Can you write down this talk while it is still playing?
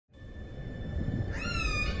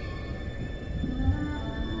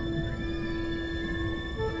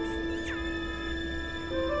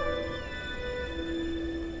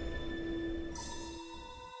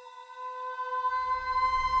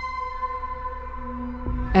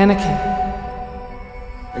Anakin.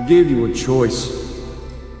 I gave you a choice.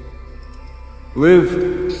 Live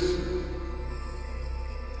or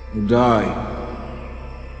die.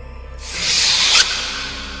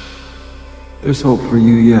 There's hope for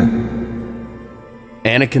you yet.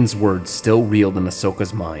 Anakin's words still reeled in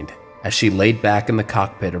Ahsoka's mind as she laid back in the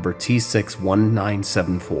cockpit of her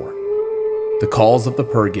T6-1974. The calls of the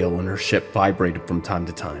Purrgil in her ship vibrated from time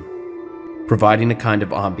to time, providing a kind of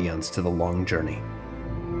ambience to the long journey.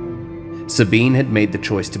 Sabine had made the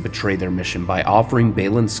choice to betray their mission by offering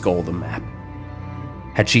Baylan Skoll the map.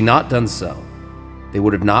 Had she not done so, they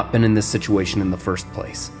would have not been in this situation in the first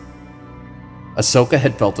place. Ahsoka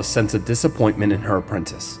had felt a sense of disappointment in her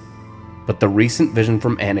apprentice, but the recent vision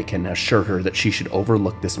from Anakin assured her that she should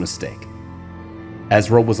overlook this mistake.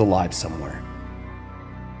 Ezra was alive somewhere,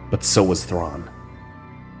 but so was Thrawn.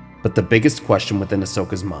 But the biggest question within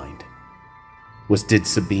Ahsoka's mind was, did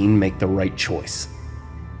Sabine make the right choice?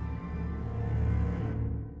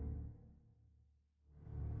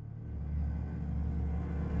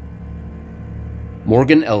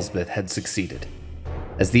 Morgan Elsbeth had succeeded.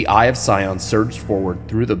 As the Eye of Sion surged forward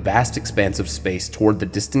through the vast expanse of space toward the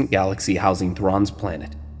distant galaxy housing Thrawn's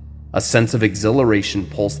planet, a sense of exhilaration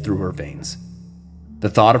pulsed through her veins. The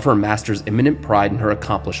thought of her master's imminent pride in her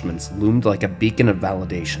accomplishments loomed like a beacon of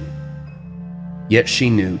validation. Yet she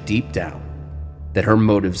knew, deep down, that her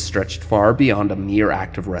motives stretched far beyond a mere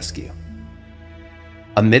act of rescue.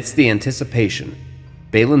 Amidst the anticipation,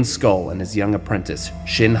 Baylan Skoll and his young apprentice,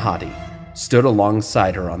 Shin Hati, stood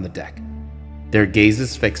alongside her on the deck, their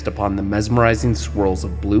gazes fixed upon the mesmerizing swirls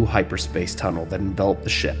of blue hyperspace tunnel that enveloped the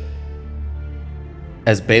ship.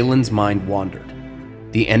 As Baylan's mind wandered,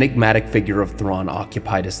 the enigmatic figure of Thrawn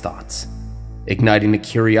occupied his thoughts, igniting a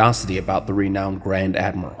curiosity about the renowned Grand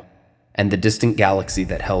Admiral and the distant galaxy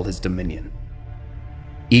that held his dominion.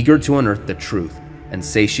 Eager to unearth the truth and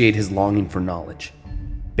satiate his longing for knowledge,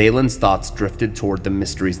 Baylan's thoughts drifted toward the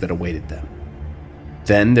mysteries that awaited them.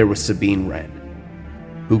 Then there was Sabine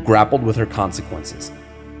Wren, who grappled with her consequences.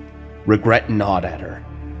 Regret gnawed at her,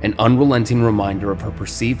 an unrelenting reminder of her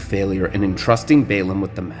perceived failure in entrusting Baylan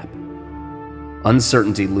with the map.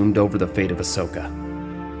 Uncertainty loomed over the fate of Ahsoka,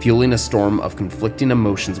 fueling a storm of conflicting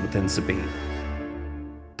emotions within Sabine.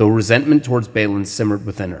 Though resentment towards Baylan simmered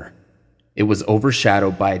within her, it was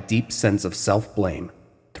overshadowed by a deep sense of self-blame,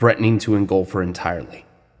 threatening to engulf her entirely.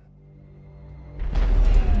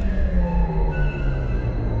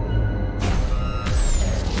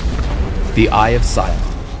 The Eye of Sion,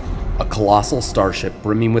 a colossal starship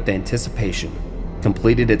brimming with anticipation,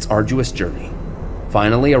 completed its arduous journey,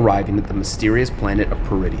 finally arriving at the mysterious planet of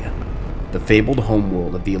Peridea, the fabled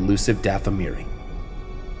homeworld of the elusive Dathomiri.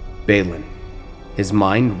 Baylan, his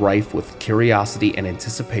mind rife with curiosity and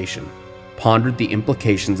anticipation, pondered the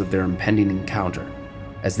implications of their impending encounter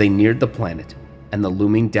as they neared the planet and the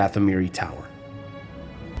looming Dathomiri Tower.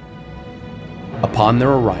 Upon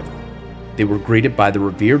their arrival, they were greeted by the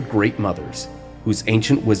revered Great Mothers, whose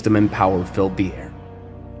ancient wisdom and power filled the air.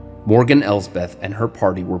 Morgan Elsbeth and her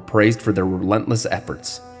party were praised for their relentless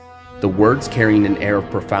efforts, the words carrying an air of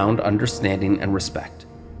profound understanding and respect.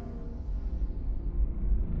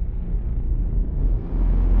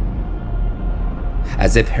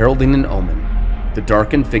 As if heralding an omen, the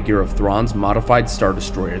darkened figure of Thrawn's modified Star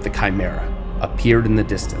Destroyer, the Chimera, appeared in the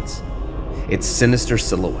distance. Its sinister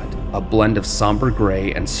silhouette, a blend of somber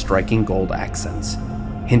gray and striking gold accents,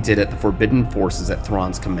 hinted at the forbidden forces at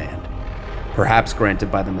Thrawn's command, perhaps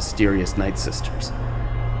granted by the mysterious Night Sisters.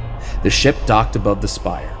 The ship docked above the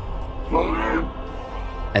spire,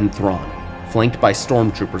 and Thrawn, flanked by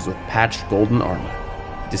stormtroopers with patched golden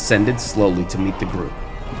armor, descended slowly to meet the group,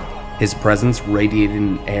 his presence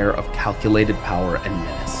radiating an air of calculated power and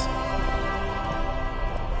menace.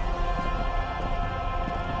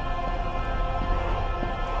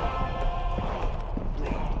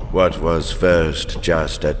 What was first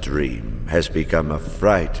just a dream has become a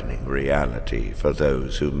frightening reality for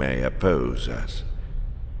those who may oppose us.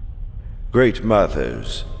 Great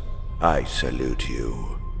Mothers, I salute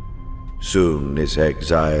you. Soon this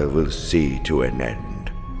exile will see to an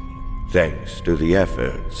end, thanks to the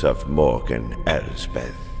efforts of Morgan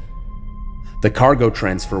Elsbeth. The cargo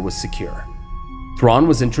transfer was secure. Thrawn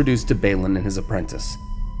was introduced to Baylan and his apprentice,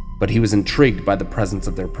 but he was intrigued by the presence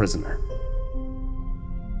of their prisoner.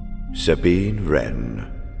 Sabine Wren.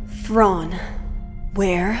 Thrawn,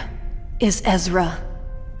 where is Ezra?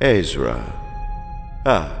 Ezra.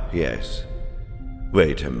 Ah, yes.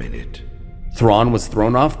 Wait a minute. Thrawn was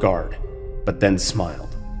thrown off guard, but then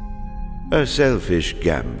smiled. A selfish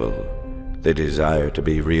gamble. The desire to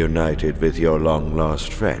be reunited with your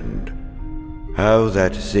long-lost friend. How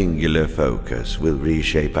that singular focus will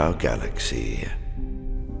reshape our galaxy.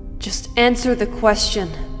 Just answer the question.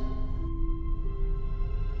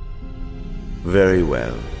 Very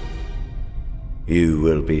well. You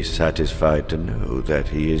will be satisfied to know that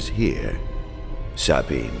he is here,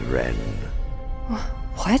 Sabine Wren.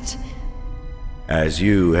 What? As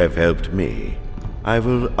you have helped me, I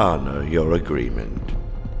will honor your agreement.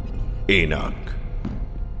 Enoch,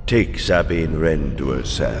 take Sabine Wren to her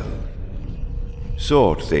cell.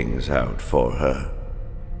 Sort things out for her.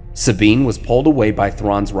 Sabine was pulled away by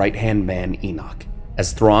Thrawn's right-hand man, Enoch,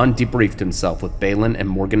 as Thrawn debriefed himself with Baylan and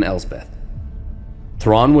Morgan Elsbeth.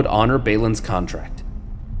 Thrawn would honor Baylan's contract.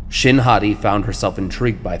 Shin Hati found herself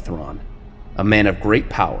intrigued by Thrawn, a man of great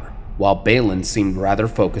power, while Baylan seemed rather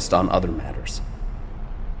focused on other matters.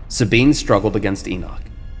 Sabine struggled against Enoch,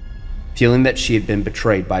 feeling that she had been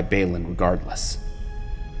betrayed by Baylan regardless.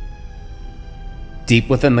 Deep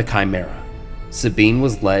within the Chimera, Sabine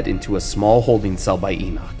was led into a small holding cell by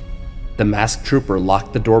Enoch. The masked trooper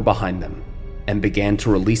locked the door behind them and began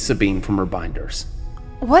to release Sabine from her binders.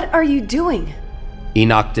 What are you doing?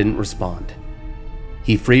 Enoch didn't respond.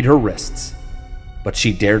 He freed her wrists, but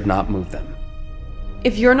she dared not move them.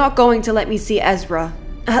 If you're not going to let me see Ezra,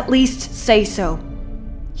 at least say so.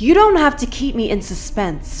 You don't have to keep me in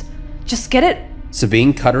suspense. Just get it?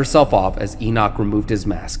 Sabine cut herself off as Enoch removed his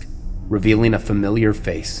mask, revealing a familiar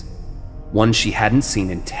face, one she hadn't seen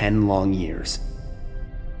in 10 long years.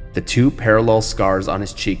 The 2 parallel scars on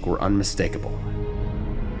his cheek were unmistakable.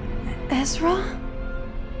 Ezra?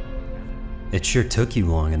 It sure took you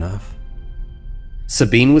long enough.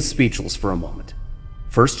 Sabine was speechless for a moment,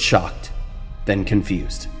 first shocked, then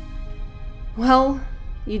confused. Well,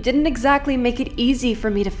 you didn't exactly make it easy for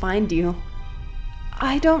me to find you.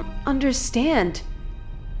 I don't understand.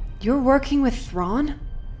 You're working with Thrawn?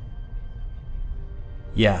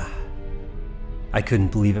 Yeah. I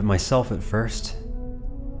couldn't believe it myself at first.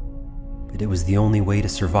 But it was the only way to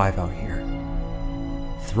survive out here.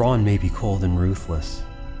 Thrawn may be cold and ruthless,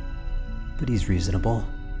 but he's reasonable.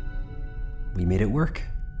 We made it work.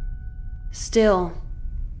 Still,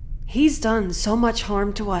 he's done so much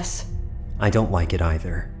harm to us. I don't like it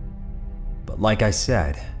either. But like I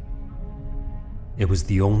said, it was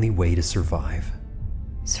the only way to survive.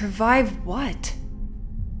 Survive what?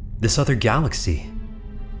 This other galaxy.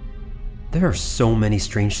 There are so many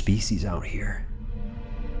strange species out here.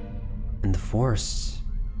 And the Force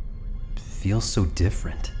feels so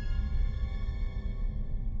different.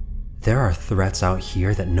 There are threats out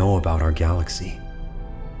here that know about our galaxy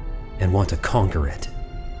and want to conquer it.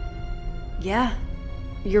 Yeah,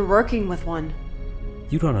 you're working with one.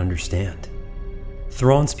 You don't understand.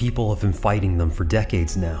 Thrawn's people have been fighting them for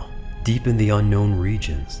decades now, deep in the unknown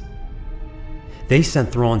regions. They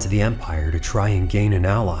sent Thrawn to the Empire to try and gain an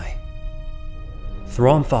ally.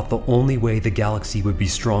 Thrawn thought the only way the galaxy would be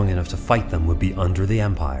strong enough to fight them would be under the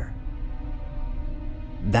Empire.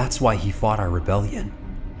 That's why he fought our rebellion.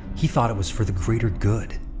 He thought it was for the greater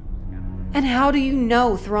good. And how do you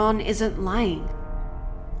know Thrawn isn't lying?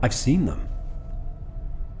 I've seen them.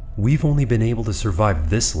 We've only been able to survive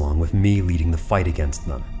this long with me leading the fight against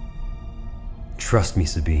them. Trust me,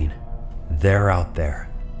 Sabine. They're out there,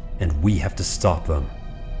 and we have to stop them.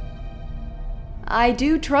 I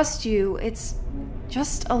do trust you. It's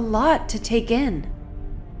just a lot to take in.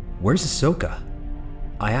 Where's Ahsoka?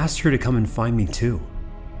 I asked her to come and find me too.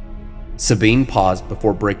 Sabine paused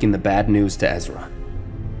before breaking the bad news to Ezra.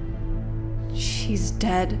 She's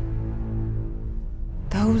dead.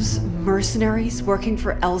 Those mercenaries working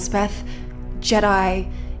for Elsbeth,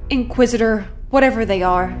 Jedi, Inquisitor, whatever they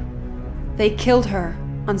are, they killed her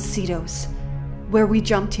on Cedos, where we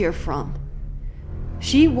jumped here from.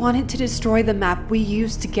 She wanted to destroy the map we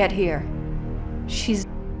used to get here. She's...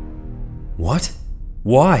 What?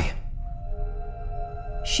 Why?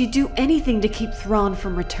 She'd do anything to keep Thrawn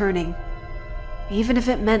from returning, even if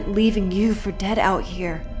it meant leaving you for dead out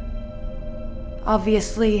here.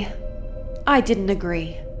 Obviously, I didn't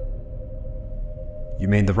agree. You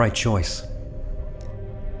made the right choice.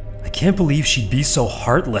 I can't believe she'd be so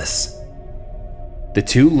heartless. The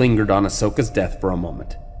 2 lingered on Ahsoka's death for a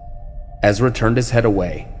moment. Ezra turned his head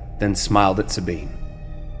away, then smiled at Sabine.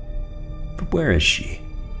 But where is she?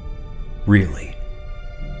 Really?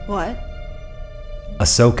 What?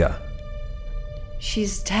 Ahsoka.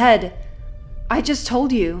 She's dead. I just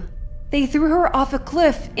told you. They threw her off a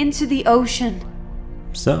cliff into the ocean.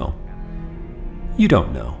 So, you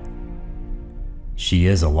don't know. She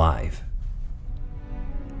is alive.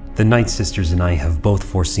 The Night Sisters and I have both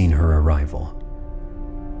foreseen her arrival.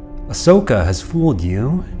 Ahsoka has fooled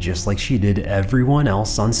you, just like she did everyone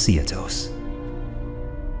else on Ceatos.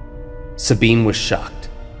 Sabine was shocked.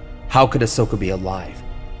 How could Ahsoka be alive?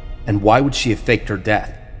 And why would she have faked her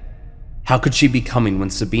death? How could she be coming when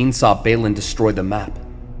Sabine saw Baylan destroy the map?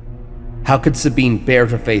 How could Sabine bear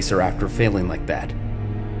to face her after failing like that?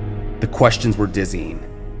 The questions were dizzying,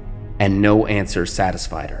 and no answer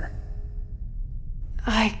satisfied her.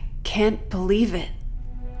 I can't believe it.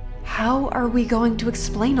 How are we going to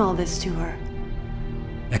explain all this to her?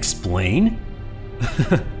 Explain?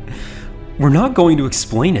 We're not going to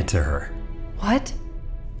explain it to her. What?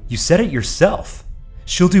 You said it yourself.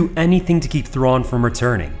 She'll do anything to keep Thrawn from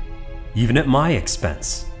returning, even at my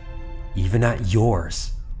expense, even at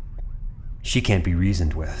yours. She can't be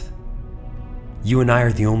reasoned with. You and I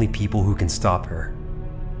are the only people who can stop her.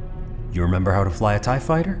 You remember how to fly a TIE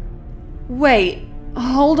fighter? Wait,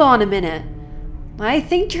 hold on a minute. I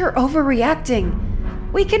think you're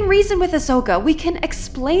overreacting. We can reason with Ahsoka. We can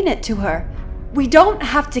explain it to her. We don't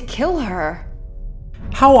have to kill her.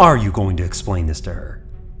 How are you going to explain this to her?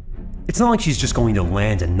 It's not like she's just going to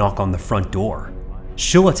land and knock on the front door.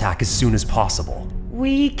 She'll attack as soon as possible.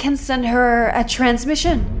 We can send her a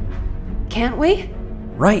transmission, can't we?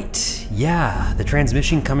 Right, yeah. The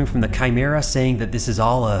transmission coming from the Chimera saying that this is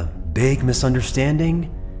all a big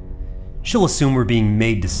misunderstanding. She'll assume we're being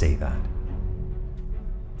made to say that.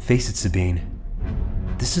 Face it, Sabine.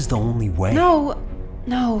 This is the only way. No.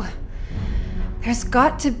 There's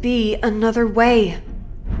got to be another way.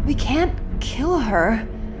 We can't kill her.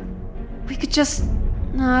 We could just,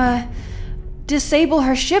 disable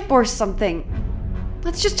her ship or something.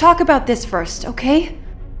 Let's just talk about this first, okay?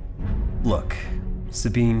 Look,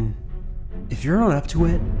 Sabine, if you're not up to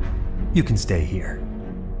it, you can stay here.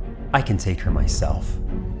 I can take her myself.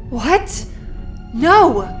 What?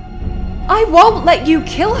 No! I won't let you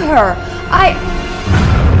kill her!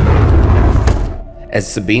 As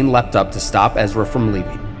Sabine leapt up to stop Ezra from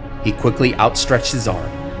leaving, he quickly outstretched his arm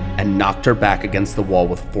and knocked her back against the wall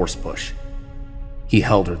with a force push. He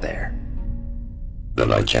held her there.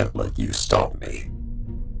 Then I can't let you stop me.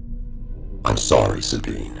 I'm sorry,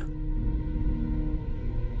 Sabine.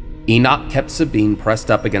 Enoch kept Sabine pressed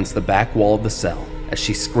up against the back wall of the cell as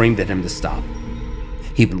she screamed at him to stop.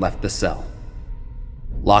 He left the cell,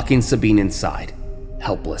 locking Sabine inside,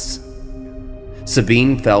 helpless.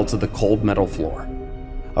 Sabine fell to the cold metal floor.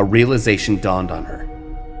 A realization dawned on her.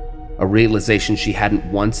 A realization she hadn't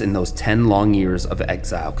once in those 10 long years of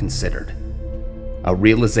exile considered. A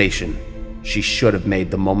realization she should have made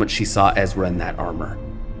the moment she saw Ezra in that armor.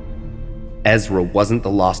 Ezra wasn't the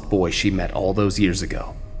lost boy she met all those years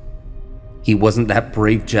ago. He wasn't that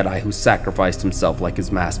brave Jedi who sacrificed himself like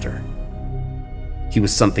his master. He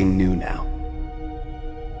was something new now.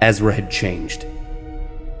 Ezra had changed,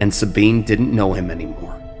 and Sabine didn't know him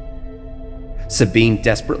anymore. Sabine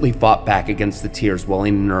desperately fought back against the tears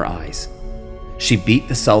welling in her eyes. She beat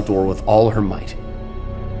the cell door with all her might,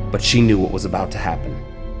 but she knew what was about to happen.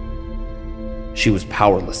 She was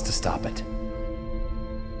powerless to stop it.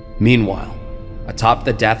 Meanwhile, atop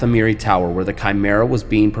the Dathomiri Tower where the Chimera was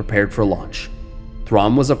being prepared for launch,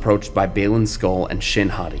 Thrawn was approached by Baylan Skoll and Shin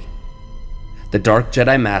Hati. The Dark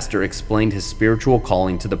Jedi Master explained his spiritual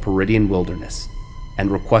calling to the Peridian wilderness, and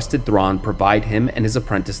requested Thrawn provide him and his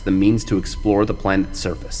apprentice the means to explore the planet's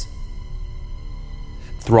surface.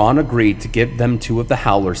 Thrawn agreed to give them 2 of the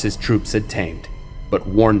Howlers his troops had tamed, but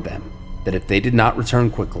warned them that if they did not return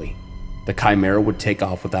quickly, the Chimera would take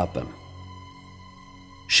off without them.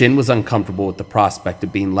 Shin was uncomfortable with the prospect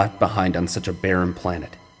of being left behind on such a barren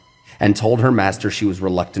planet, and told her master she was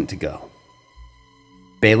reluctant to go.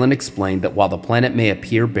 Baylan explained that while the planet may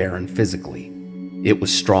appear barren physically, it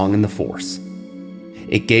was strong in the Force.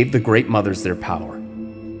 It gave the Great Mothers their power.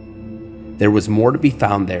 There was more to be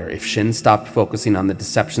found there if Shin stopped focusing on the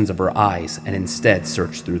deceptions of her eyes and instead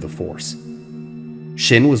searched through the Force.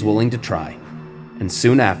 Shin was willing to try, and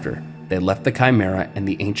soon after, they left the Chimera and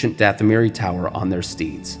the ancient Dathomiri Tower on their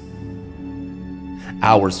steeds.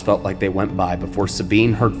 Hours felt like they went by before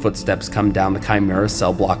Sabine heard footsteps come down the Chimera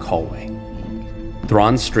cell block hallway.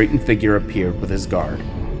 Thrawn's straightened figure appeared with his guard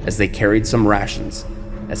as they carried some rations,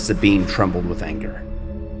 as Sabine trembled with anger.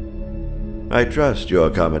 I trust your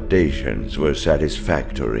accommodations were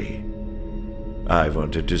satisfactory. I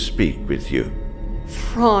wanted to speak with you.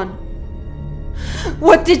 Thrawn,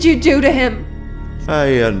 what did you do to him?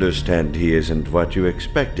 I understand he isn't what you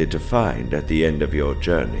expected to find at the end of your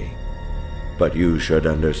journey. But you should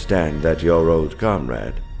understand that your old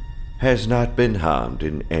comrade has not been harmed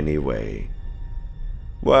in any way.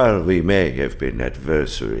 While we may have been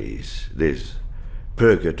adversaries, this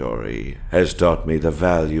purgatory has taught me the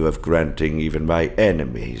value of granting even my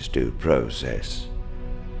enemies due process.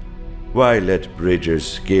 Why let Bridger's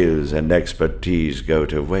skills and expertise go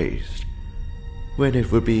to waste, when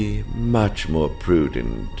it would be much more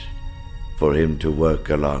prudent for him to work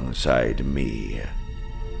alongside me?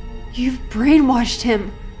 You've brainwashed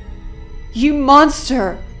him! You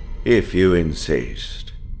monster! If you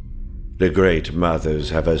insist. The Great Mothers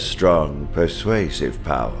have a strong, persuasive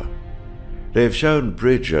power. They've shown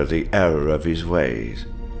Bridger the error of his ways.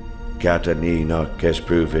 Captain Enoch has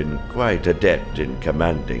proven quite adept in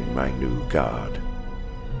commanding my new guard.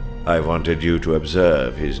 I wanted you to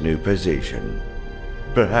observe his new position,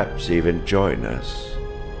 perhaps even join us.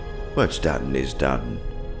 What's done is done.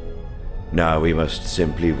 Now we must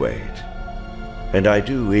simply wait, and I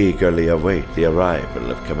do eagerly await the arrival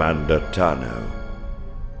of Commander Tano.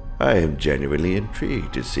 I am genuinely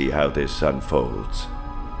intrigued to see how this unfolds.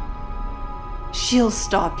 She'll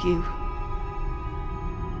stop you.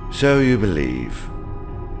 So you believe.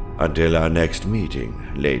 Until our next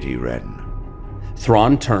meeting, Lady Wren.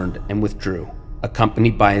 Thrawn turned and withdrew,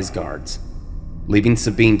 accompanied by his guards, leaving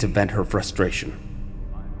Sabine to vent her frustration.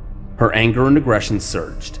 Her anger and aggression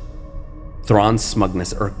surged. Thrawn's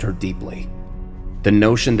smugness irked her deeply. The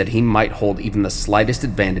notion that he might hold even the slightest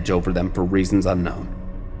advantage over them for reasons unknown.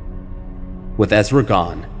 With Ezra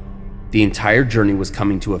gone, the entire journey was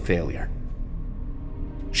coming to a failure.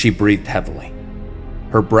 She breathed heavily,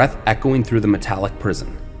 her breath echoing through the metallic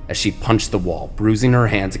prison as she punched the wall, bruising her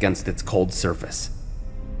hands against its cold surface.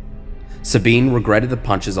 Sabine regretted the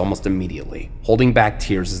punches almost immediately, holding back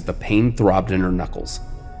tears as the pain throbbed in her knuckles.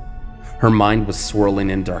 Her mind was swirling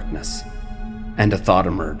in darkness, and a thought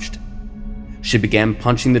emerged. She began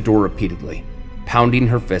punching the door repeatedly, pounding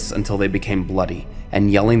her fists until they became bloody,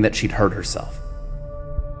 and yelling that she'd hurt herself.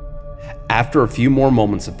 After a few more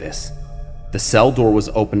moments of this, the cell door was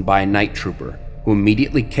opened by a night trooper who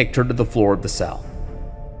immediately kicked her to the floor of the cell.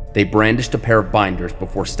 They brandished a pair of binders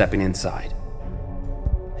before stepping inside.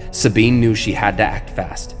 Sabine knew she had to act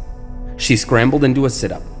fast. She scrambled into a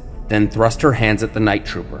sit-up, then thrust her hands at the night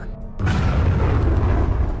trooper.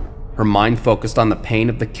 Her mind focused on the pain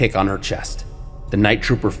of the kick on her chest. The night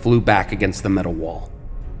trooper flew back against the metal wall.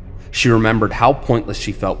 She remembered how pointless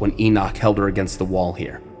she felt when Enoch held her against the wall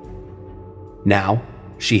here. Now,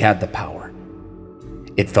 she had the power.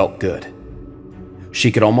 It felt good.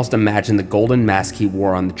 She could almost imagine the golden mask he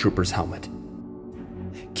wore on the trooper's helmet.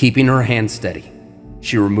 Keeping her hand steady,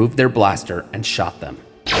 she removed their blaster and shot them.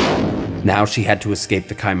 Now she had to escape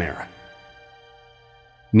the Chimera.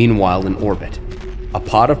 Meanwhile, in orbit, a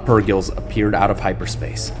pod of Purgils appeared out of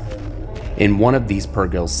hyperspace. In one of these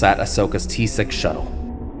Purgils sat Ahsoka's T6 shuttle.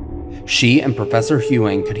 She and Professor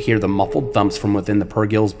Huyang could hear the muffled thumps from within the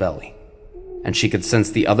Purgil's belly, and she could sense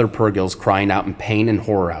the other Purgils crying out in pain and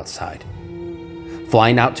horror outside.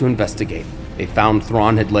 Flying out to investigate, they found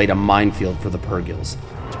Thrawn had laid a minefield for the Purgils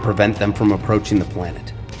to prevent them from approaching the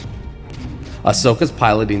planet. Ahsoka's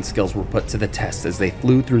piloting skills were put to the test as they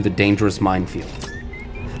flew through the dangerous minefield.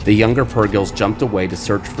 The younger Purgils jumped away to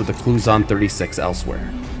search for the clues on 36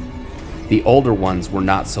 elsewhere. The older ones were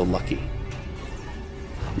not so lucky.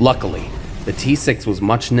 Luckily, the T6 was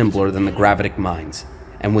much nimbler than the gravitic mines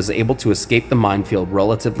and was able to escape the minefield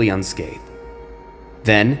relatively unscathed.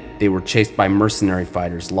 Then, they were chased by mercenary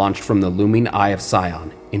fighters launched from the looming Eye of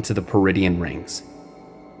Sion into the Peridian Rings.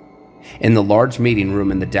 In the large meeting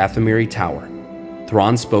room in the Dathomiri Tower,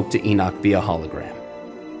 Thrawn spoke to Enoch via hologram.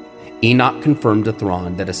 Enoch confirmed to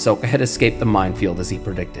Thrawn that Ahsoka had escaped the minefield as he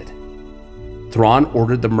predicted. Thrawn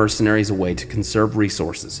ordered the mercenaries away to conserve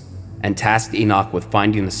resources and tasked Enoch with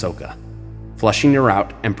finding Ahsoka, flushing her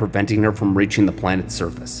out and preventing her from reaching the planet's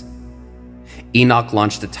surface. Enoch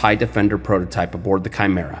launched a TIE Defender prototype aboard the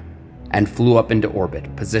Chimera and flew up into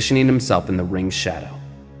orbit, positioning himself in the ring's shadow.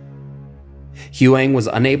 Huyang was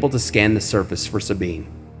unable to scan the surface for Sabine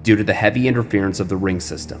due to the heavy interference of the ring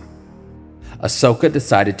system. Ahsoka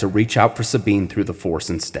decided to reach out for Sabine through the Force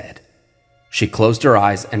instead. She closed her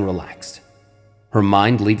eyes and relaxed, her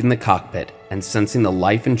mind leaving the cockpit and sensing the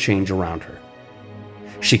life and change around her.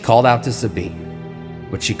 She called out to Sabine,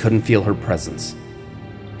 but she couldn't feel her presence.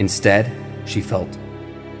 Instead, she felt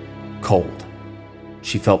cold.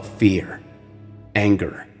 She felt fear,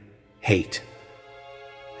 anger, hate.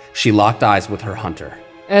 She locked eyes with her hunter.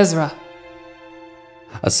 Ezra.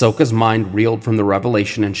 Ahsoka's mind reeled from the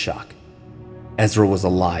revelation in shock. Ezra was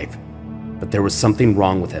alive, but there was something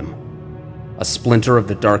wrong with him. A splinter of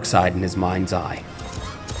the dark side in his mind's eye.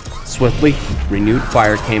 Swiftly, renewed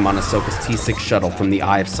fire came on Ahsoka's T6 shuttle from the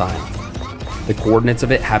Eye of Sion, the coordinates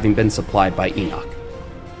of it having been supplied by Enoch.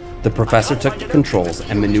 The professor took the controls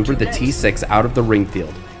and maneuvered the T6 out of the ring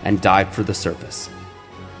field and dived for the surface.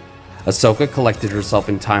 Ahsoka collected herself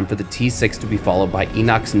in time for the T6 to be followed by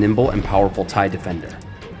Enoch's nimble and powerful TIE Defender.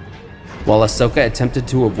 While Ahsoka attempted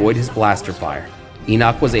to avoid his blaster fire,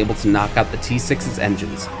 Enoch was able to knock out the T6's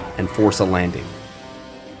engines and force a landing.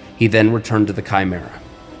 He then returned to the Chimera,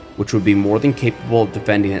 which would be more than capable of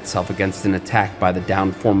defending itself against an attack by the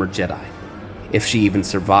downed former Jedi, if she even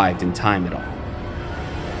survived in time at all.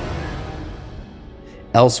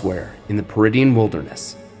 Elsewhere, in the Peridian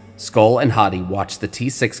wilderness, Skull and Hati watched the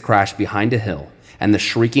T6 crash behind a hill and the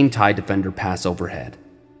shrieking TIE Defender pass overhead.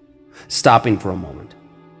 Stopping for a moment,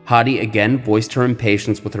 Hati again voiced her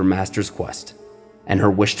impatience with her master's quest, and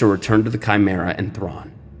her wish to return to the Chimera and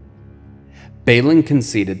Thrawn. Baylan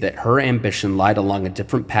conceded that her ambition lied along a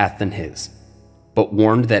different path than his, but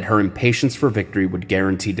warned that her impatience for victory would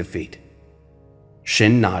guarantee defeat.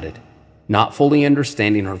 Shin nodded, not fully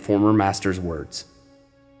understanding her former master's words.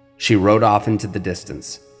 She rode off into the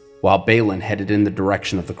distance, while Baylan headed in the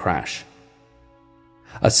direction of the crash.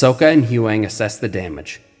 Ahsoka and Huyang assessed the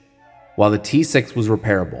damage. While the T6 was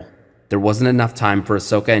repairable, there wasn't enough time for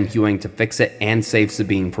Ahsoka and Huyang to fix it and save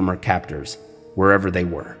Sabine from her captors, wherever they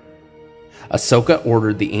were. Ahsoka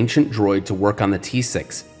ordered the ancient droid to work on the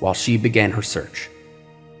T6 while she began her search.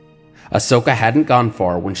 Ahsoka hadn't gone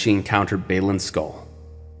far when she encountered Baylan's skull.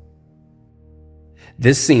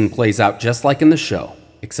 This scene plays out just like in the show,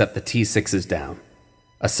 except the T6 is down.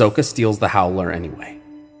 Ahsoka steals the Howler anyway.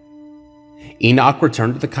 Enoch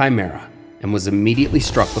returned to the Chimera and was immediately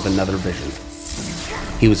struck with another vision.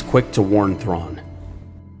 He was quick to warn Thrawn.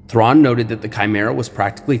 Thrawn noted that the Chimera was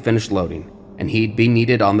practically finished loading, and he'd be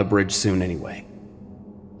needed on the bridge soon anyway.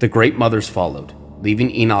 The Great Mothers followed,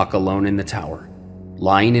 leaving Enoch alone in the tower,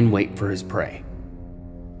 lying in wait for his prey.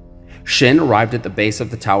 Shin arrived at the base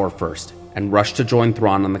of the tower first and rushed to join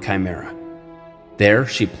Thrawn on the Chimera. There,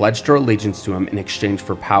 she pledged her allegiance to him in exchange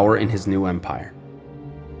for power in his new empire.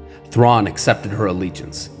 Thrawn accepted her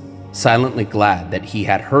allegiance, silently glad that he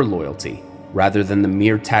had her loyalty rather than the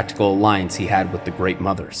mere tactical alliance he had with the Great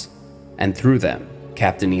Mothers, and through them,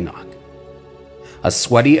 Captain Enoch. A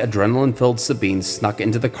sweaty, adrenaline-filled Sabine snuck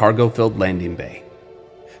into the cargo-filled landing bay.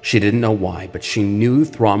 She didn't know why, but she knew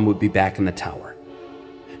Thrawn would be back in the tower.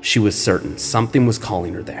 She was certain something was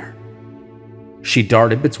calling her there. She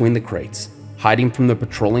darted between the crates, hiding from the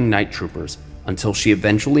patrolling night troopers until she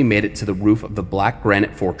eventually made it to the roof of the black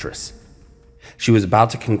granite fortress. She was about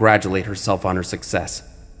to congratulate herself on her success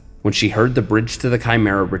when she heard the bridge to the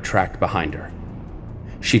Chimera retract behind her.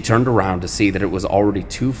 She turned around to see that it was already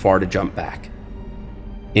too far to jump back.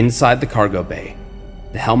 Inside the cargo bay,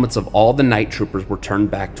 the helmets of all the night troopers were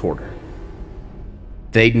turned back toward her.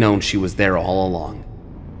 They'd known she was there all along.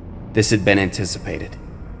 This had been anticipated,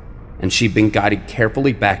 and she'd been guided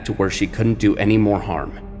carefully back to where she couldn't do any more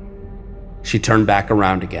harm. She turned back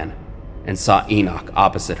around again and saw Enoch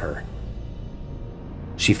opposite her.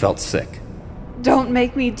 She felt sick. Don't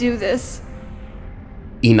make me do this.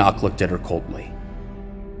 Enoch looked at her coldly.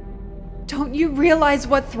 Don't you realize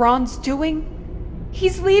what Thrawn's doing?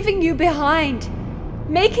 He's leaving you behind,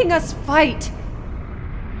 making us fight.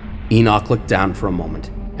 Enoch looked down for a moment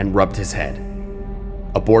and rubbed his head.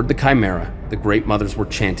 Aboard the Chimera, the Great Mothers were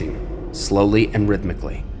chanting, slowly and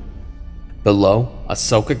rhythmically. Below,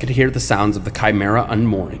 Ahsoka could hear the sounds of the Chimera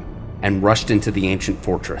unmooring and rushed into the ancient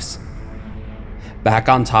fortress. Back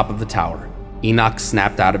on top of the tower, Enoch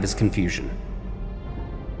snapped out of his confusion.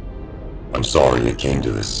 I'm sorry it came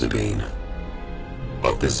to this, Sabine,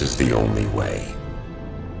 but this is the only way.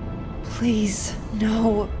 Please,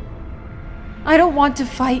 no. I don't want to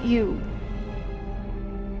fight you.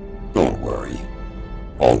 Don't worry.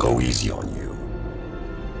 I'll go easy on you.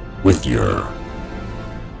 With your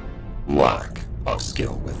lack of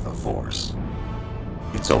skill with the Force,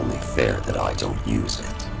 it's only fair that I don't use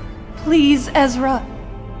it. Please, Ezra.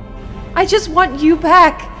 I just want you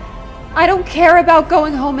back. I don't care about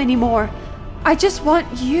going home anymore. I just want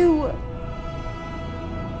you.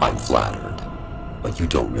 I'm flattered, but you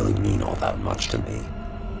don't really mean all that much to me.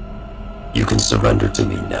 You can surrender to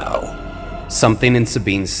me now. Something in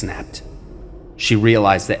Sabine snapped. She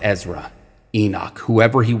realized that Ezra, Enoch,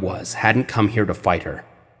 whoever he was, hadn't come here to fight her.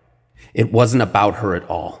 It wasn't about her at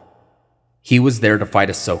all. He was there to fight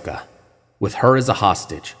Ahsoka, with her as a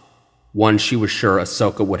hostage, one she was sure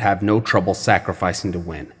Ahsoka would have no trouble sacrificing to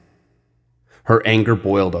win. Her anger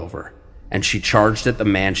boiled over, and she charged at the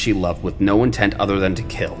man she loved with no intent other than to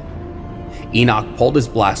kill. Enoch pulled his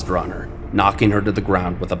blaster on her, knocking her to the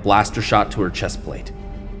ground with a blaster shot to her chest plate.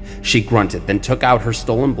 She grunted, then took out her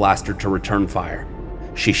stolen blaster to return fire.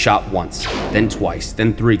 She shot once, then twice,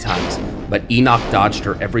 then 3 times, but Enoch dodged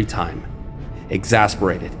her every time.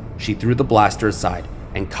 Exasperated, she threw the blaster aside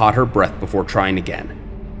and caught her breath before trying again.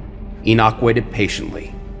 Enoch waited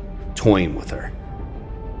patiently, toying with her.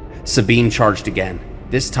 Sabine charged again,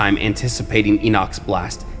 this time anticipating Enoch's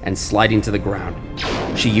blast and sliding to the ground.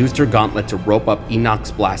 She used her gauntlet to rope up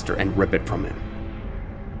Enoch's blaster and rip it from him.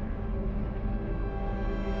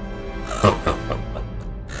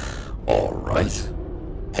 All right.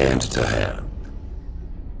 Hand to hand.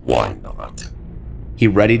 Why not? He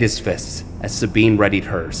readied his fists as Sabine readied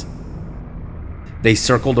hers. They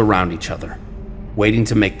circled around each other, waiting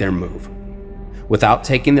to make their move. Without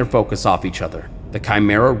taking their focus off each other, the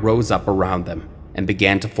Chimera rose up around them and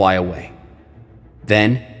began to fly away.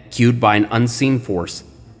 Then, cued by an unseen force,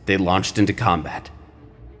 they launched into combat.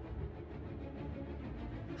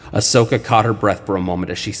 Ahsoka caught her breath for a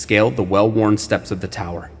moment as she scaled the well-worn steps of the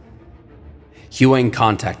tower. Huyang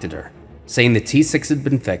contacted her, saying the T-6 had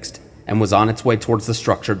been fixed and was on its way towards the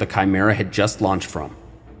structure the Chimera had just launched from.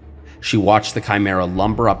 She watched the Chimera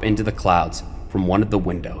lumber up into the clouds from one of the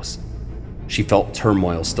windows. She felt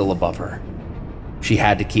turmoil still above her. She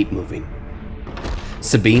had to keep moving.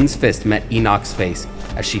 Sabine's fist met Enoch's face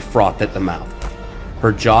as she frothed at the mouth.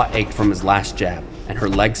 Her jaw ached from his last jab, and her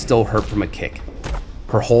legs still hurt from a kick.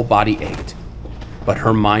 Her whole body ached, but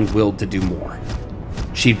her mind willed to do more.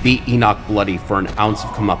 She beat Enoch bloody for an ounce of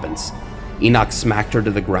comeuppance. Enoch smacked her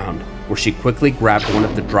to the ground, where she quickly grabbed one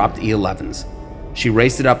of the dropped E-11s. She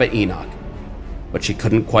raced it up at Enoch, but she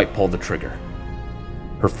couldn't quite pull the trigger.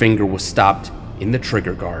 Her finger was stopped in the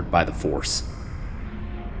trigger guard by the Force.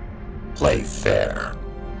 Play fair.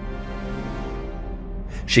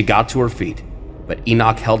 She got to her feet, but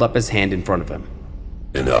Enoch held up his hand in front of him.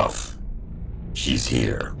 Enough. She's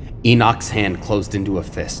here. Enoch's hand closed into a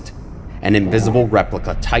fist, an invisible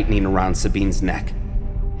replica tightening around Sabine's neck.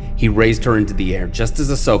 He raised her into the air just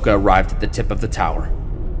as Ahsoka arrived at the tip of the tower.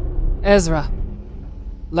 Ezra,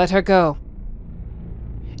 let her go.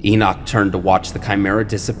 Enoch turned to watch the Chimera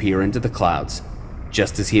disappear into the clouds,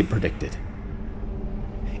 just as he had predicted.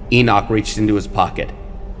 Enoch reached into his pocket,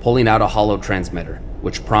 pulling out a holo transmitter,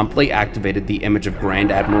 which promptly activated the image of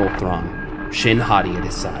Grand Admiral Thrawn, Shin Hati at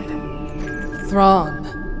his side. Thrawn.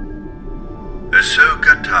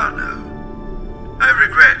 Ahsoka Tano. I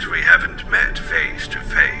regret we haven't met face to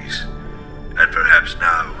face, and perhaps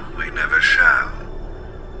now we never shall.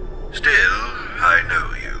 Still, I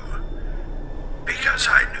know you, because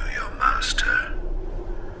I knew your master.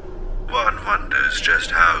 One wonders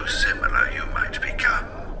just how similar you might become.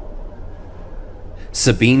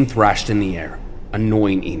 Sabine thrashed in the air,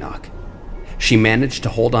 annoying Enoch. She managed to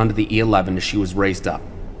hold onto the E-11 as she was raised up,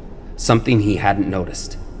 something he hadn't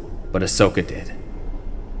noticed, but Ahsoka did.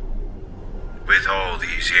 With all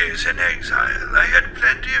these years in exile, I had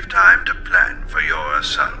plenty of time to plan for your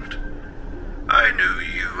assault. I knew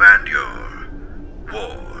you and your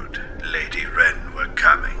ward, Lady Wren, were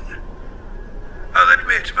coming. I'll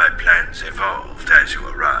admit my plans evolved as you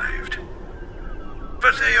arrived,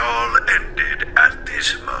 but they all ended at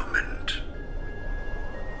this moment.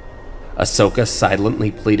 Ahsoka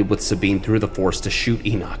silently pleaded with Sabine through the Force to shoot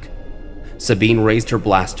Enoch. Sabine raised her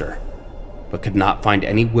blaster, but could not find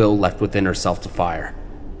any will left within herself to fire.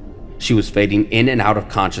 She was fading in and out of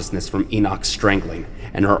consciousness from Enoch's strangling,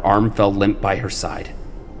 and her arm fell limp by her side.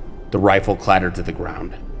 The rifle clattered to the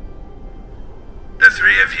ground. The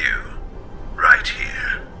three of you, right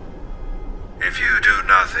here. If you do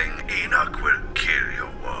nothing, Enoch will kill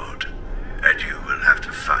your ward, and you will have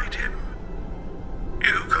to fight him.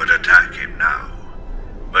 You could attack him now,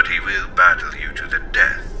 but he will battle you to the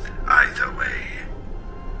death either way.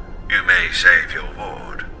 You may save your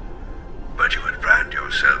ward, but you would brand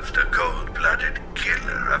yourself the cold-blooded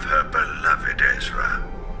killer of her beloved Ezra.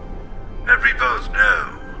 And we both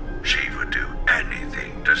know she would do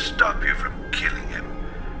anything to stop you from killing him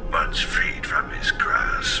once freed from his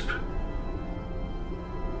grasp.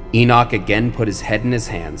 Enoch again put his head in his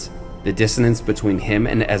hands, the dissonance between him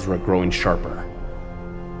and Ezra growing sharper.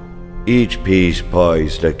 Each piece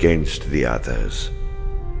poised against the others.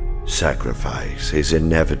 Sacrifice is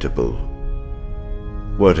inevitable.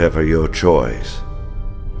 Whatever your choice,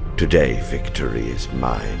 today victory is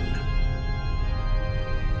mine.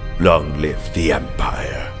 Long live the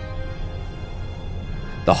Empire.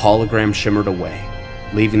 The hologram shimmered away,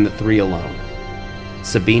 leaving the three alone.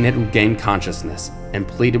 Sabine had regained consciousness and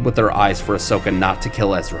pleaded with her eyes for Ahsoka not to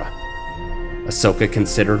kill Ezra. Ahsoka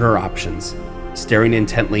considered her options, staring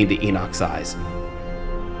intently into Enoch's eyes.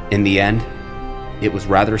 In the end, it was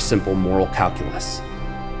rather simple moral calculus.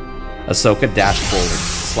 Ahsoka dashed forward,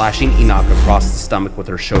 slashing Enoch across the stomach with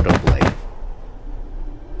her Shoto blade.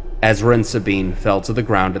 Ezra and Sabine fell to the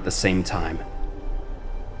ground at the same time.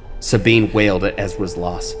 Sabine wailed at Ezra's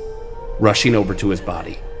loss, rushing over to his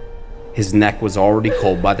body. His neck was already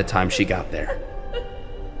cold by the time she got there.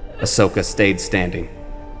 Ahsoka stayed standing,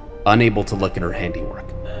 unable to look at her handiwork.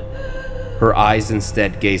 Her eyes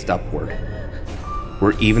instead gazed upward,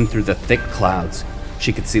 where even through the thick clouds,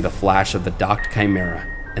 she could see the flash of the docked Chimera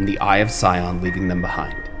and the Eye of Sion leaving them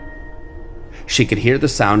behind. She could hear the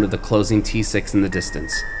sound of the closing T6 in the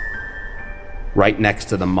distance, right next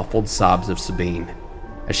to the muffled sobs of Sabine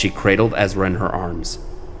as she cradled Ezra in her arms.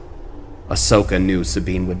 Ahsoka knew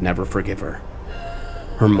Sabine would never forgive her.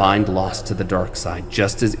 Her mind lost to the dark side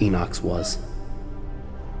just as Enoch's was.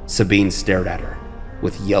 Sabine stared at her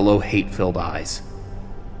with yellow, hate-filled eyes.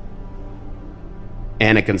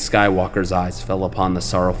 Anakin Skywalker's eyes fell upon the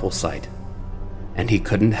sorrowful sight, and he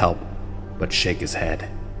couldn't help but shake his head.